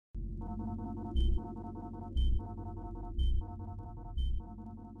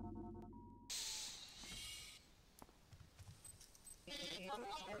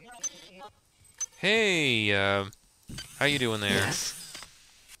Hey, how you doing there?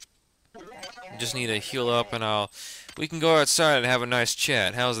 Just need to heal up and we can go outside and have a nice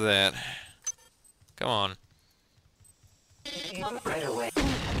chat. How's that? Come on. Right away.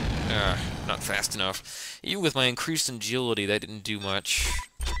 Not fast enough. Even with my increased agility, that didn't do much.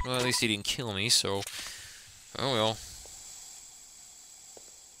 Well, at least he didn't kill me, so... Oh well.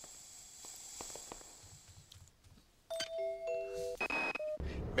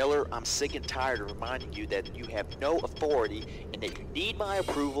 Miller, I'm sick and tired of reminding you that you have no authority and that you need my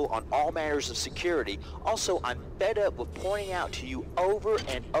approval on all matters of security. Also, I'm fed up with pointing out to you over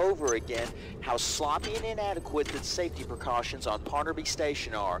and over again how sloppy and inadequate the safety precautions on Ponterbee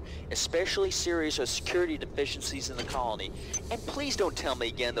Station are, especially serious security deficiencies in the colony. And please don't tell me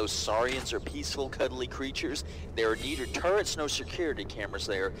again those Saurians are peaceful, cuddly creatures. There are neither turrets nor security cameras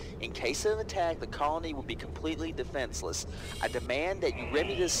there. In case of an attack, the colony will be completely defenseless. I demand that you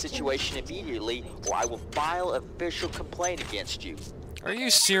remedy this situation immediately, or I will file an official complaint against you. Are you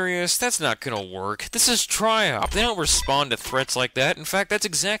serious? That's not gonna work. This is Tryop. They don't respond to threats like that. In fact, that's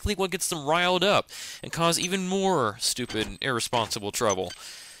exactly what gets them riled up and cause even more stupid, irresponsible trouble.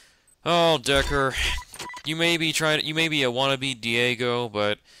 Oh, Decker, you may be a wannabe Diego,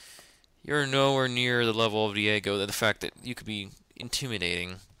 but you're nowhere near the level of Diego. The fact that you could be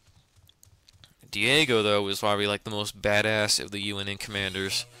intimidating. Diego, though, is probably like the most badass of the UNN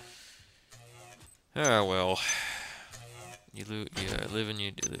commanders. Ah, well. You live and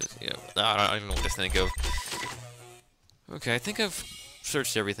you do this. Yeah, I don't even know what to think of. Okay, I think I've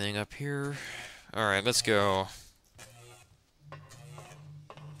searched everything up here. Alright, let's go.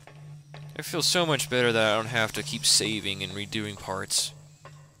 I feel so much better that I don't have to keep saving and redoing parts.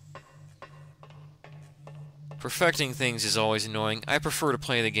 Perfecting things is always annoying. I prefer to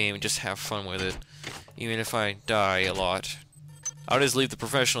play the game and just have fun with it, even if I die a lot. I'll just leave the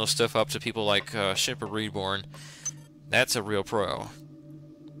professional stuff up to people like Shipper Reborn. That's a real pro.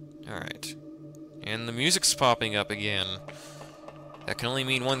 Alright. And the music's popping up again. That can only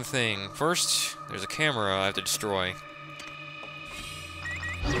mean one thing. First, there's a camera I have to destroy.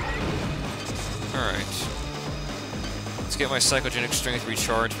 Alright. Let's get my psychogenic strength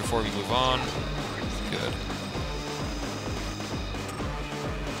recharged before we move on. Good.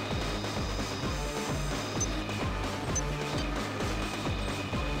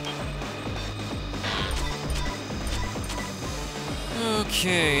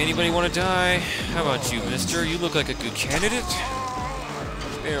 Okay, anybody want to die? How about you, mister? You look like a good candidate.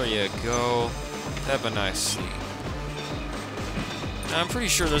 There you go. Have a nice sleep. I'm pretty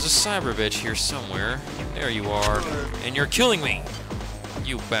sure there's a cyber bitch here somewhere. There you are. And you're killing me!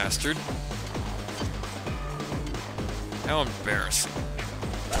 You bastard. How embarrassing.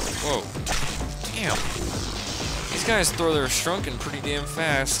 Whoa. Damn. These guys throw their shrunken pretty damn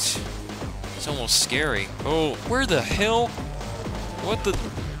fast. It's almost scary. Oh, where the hell? What the...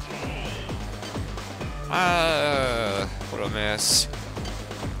 what a mess.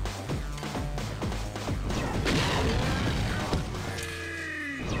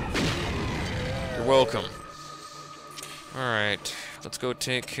 You're welcome. Alright, let's go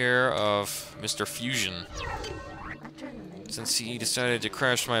take care of Mr. Fusion. Since he decided to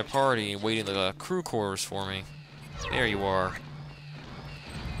crash my party and wait in the crew quarters for me. There you are.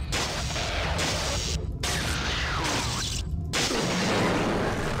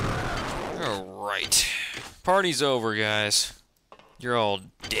 Alright. Party's over, guys. You're all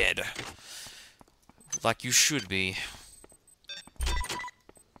dead. Like you should be.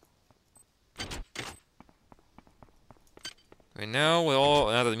 And now,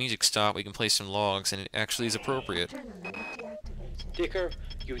 now that the music stopped, we can play some logs, and it actually is appropriate. Dicker,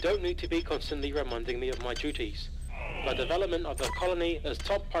 you don't need to be constantly reminding me of my duties. The development of the colony is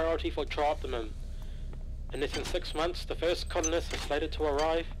top priority for True Optimum. In less than 6 months, the first colonists are slated to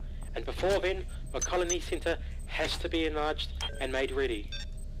arrive, and before then, the colony center has to be enlarged and made ready.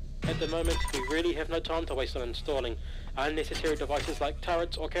 At the moment, we really have no time to waste on installing unnecessary devices like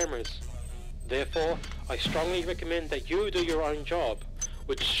turrets or cameras. Therefore, I strongly recommend that you do your own job,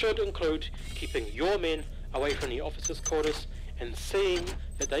 which should include keeping your men away from the officers' quarters and seeing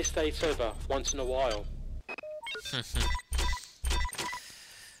that they stay sober once in a while.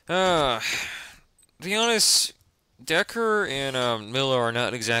 To be honest, Decker and Miller are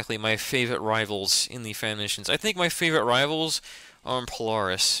not exactly my favorite rivals in the fan missions. I think my favorite rivals are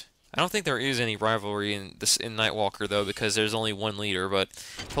Polaris. I don't think there is any rivalry in Nightwalker, though, because there's only one leader, but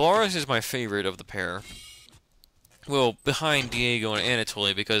Polaris is my favorite of the pair. well, behind Diego and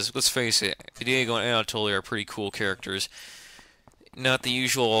Anatoly, because, let's face it, Diego and Anatoly are pretty cool characters. Not the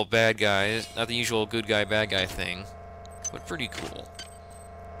usual bad guys, not the usual good guy, bad guy thing, but pretty cool.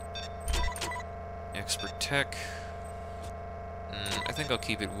 Expert Tech. I think I'll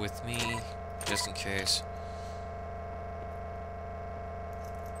keep it with me, just in case.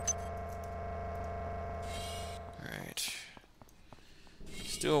 Alright.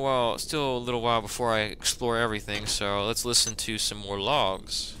 Still a little while before I explore everything, so let's listen to some more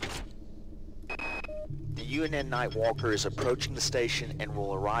logs. The UNN Nightwalker is approaching the station and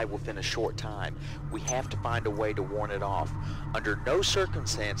will arrive within a short time. We have to find a way to warn it off. Under no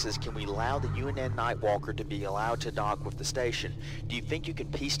circumstances can we allow the UNN Nightwalker to be allowed to dock with the station. Do you think you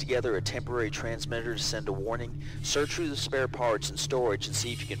can piece together a temporary transmitter to send a warning? Search through the spare parts and storage and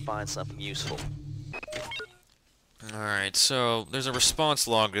see if you can find something useful. Alright, so there's a response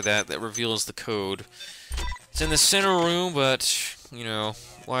log to that reveals the code. It's in the center room, but, you know,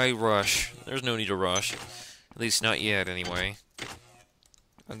 why rush? There's no need to rush. At least not yet, anyway.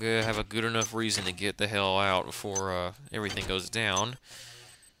 I'm gonna have a good enough reason to get the hell out before everything goes down.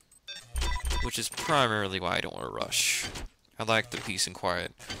 Which is primarily why I don't want to rush. I like the peace and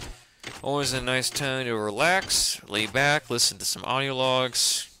quiet. Always a nice time to relax, lay back, listen to some audio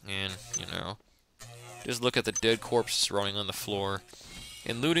logs, and, you know, just look at the dead corpses rolling on the floor,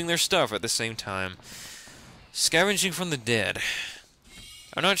 and looting their stuff at the same time. Scavenging from the dead.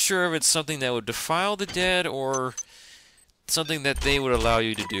 I'm not sure if it's something that would defile the dead, or something that they would allow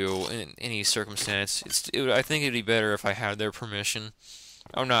you to do in any circumstance. I think it'd be better if I had their permission.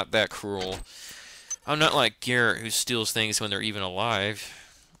 I'm not that cruel. I'm not like Garrett, who steals things when they're even alive.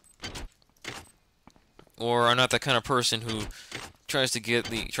 Or I'm not that kind of person who tries to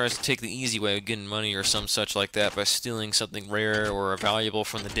take the easy way of getting money or some such like that by stealing something rare or valuable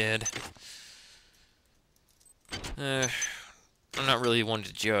from the dead. I'm not really one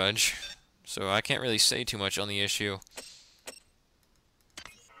to judge, so I can't really say too much on the issue.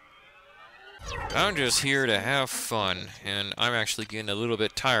 I'm just here to have fun, and I'm actually getting a little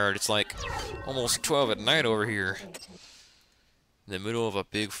bit tired. It's like almost 12 at night over here. In the middle of a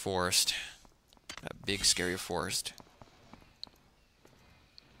big forest. A big, scary forest.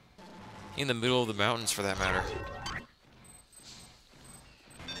 In the middle of the mountains, for that matter.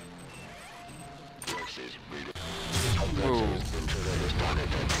 Whoa.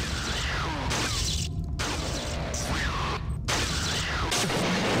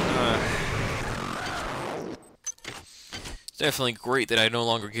 It's definitely great that I no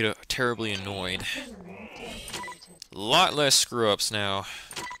longer get terribly annoyed. A lot less screw-ups now.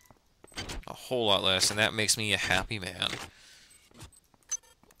 A whole lot less, and that makes me a happy man.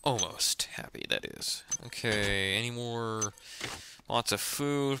 Almost happy, that is. Okay, any more? Lots of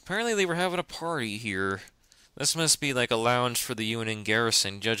food. Apparently they were having a party here. This must be like a lounge for the UNN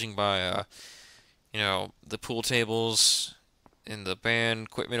Garrison, judging by, you know, the pool tables and the band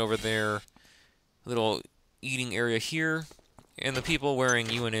equipment over there. Little eating area here, and the people wearing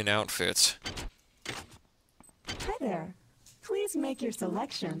UNN outfits. Hi there. Please make your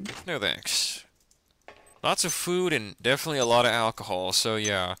selection. No thanks. Lots of food and definitely a lot of alcohol, so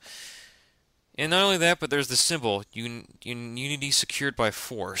yeah. And not only that, but there's the symbol, Unity secured by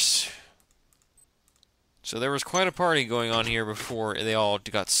force. So there was quite a party going on here before they all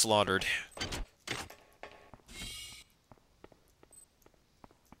got slaughtered.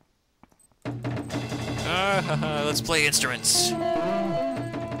 Let's play instruments.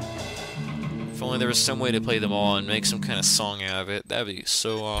 If only there was some way to play them all and make some kind of song out of it, that'd be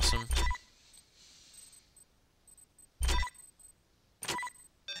so awesome.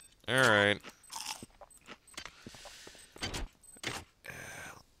 Alright.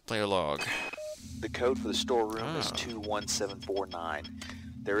 Player log. The code for the storeroom is 21749.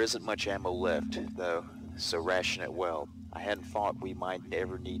 There isn't much ammo left, though, so ration it well. I hadn't thought we might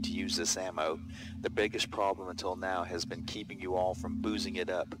ever need to use this ammo. The biggest problem until now has been keeping you all from boozing it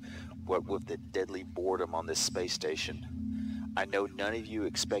up, what with the deadly boredom on this space station. I know none of you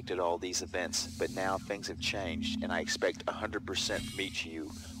expected all these events, but now things have changed, and I expect 100% from each of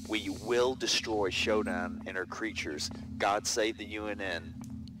you. We will destroy Shodan and her creatures. God save the UNN.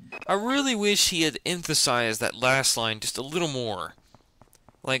 I really wish he had emphasized that last line just a little more.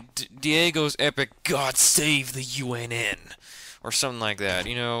 Like Diego's epic "God save the UNN" or something like that,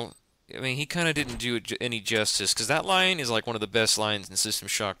 you know? I mean, he kind of didn't do it any justice, because that line is like one of the best lines in System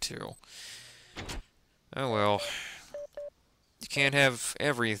Shock 2. Oh well. You can't have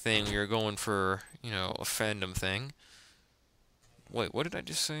everything when you're going for, you know, a fandom thing. Wait, what did I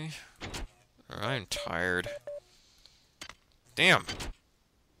just say? I'm tired. Damn!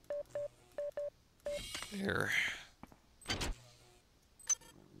 There.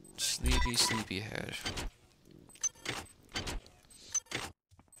 Sleepy, sleepyhead.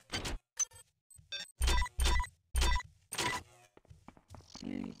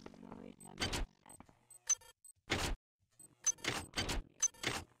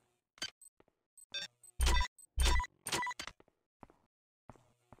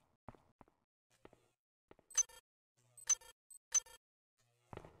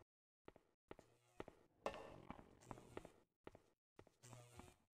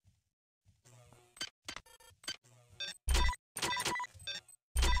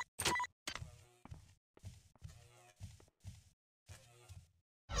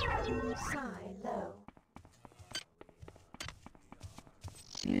 Psi-low.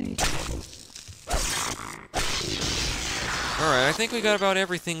 Alright, I think we got about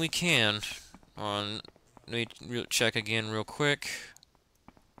everything we can on... Let me check again real quick.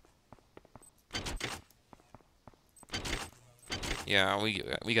 Yeah, we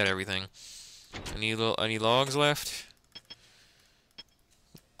got everything. Any logs left?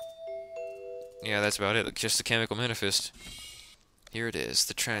 Yeah, that's about it. Just the chemical manifest. Here it is,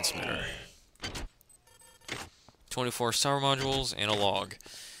 the transmitter. 24 power modules and a log.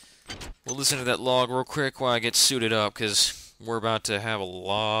 We'll listen to that log real quick while I get suited up, because we're about to have a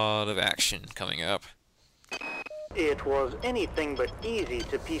lot of action coming up. It was anything but easy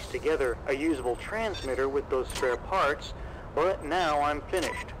to piece together a usable transmitter with those spare parts, but now I'm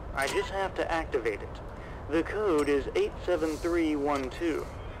finished. I just have to activate it. The code is 87312.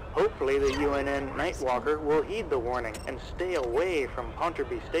 Hopefully the UNN Nightwalker will heed the warning and stay away from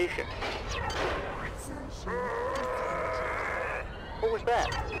Ponterbee Station. What was that?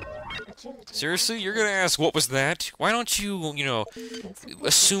 Seriously? You're gonna ask what was that? Why don't you, you know,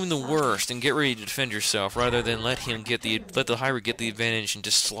 assume the worst and get ready to defend yourself rather than let the hybrid get the advantage and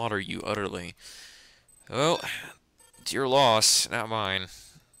just slaughter you utterly? Well, it's your loss, not mine.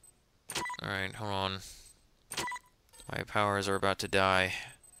 Alright, hold on. My powers are about to die.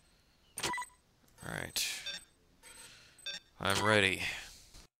 Alright. I'm ready.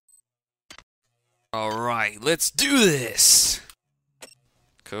 Alright, let's do this!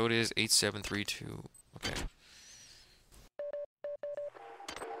 Code is 8732. Okay.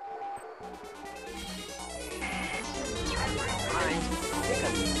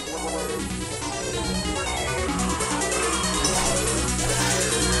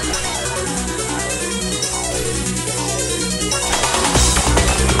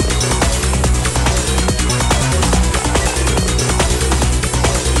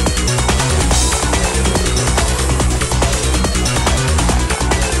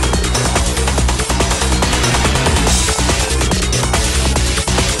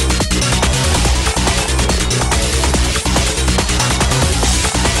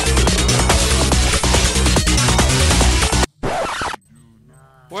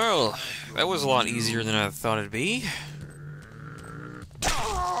 Well, that was a lot easier than I thought it'd be.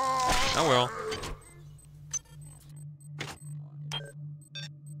 Oh well.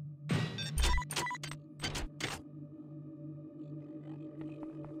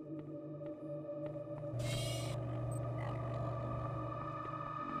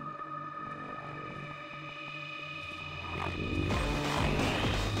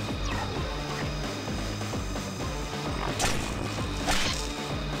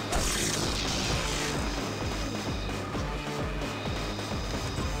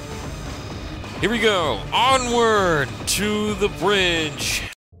 Here we go! Onward to the bridge!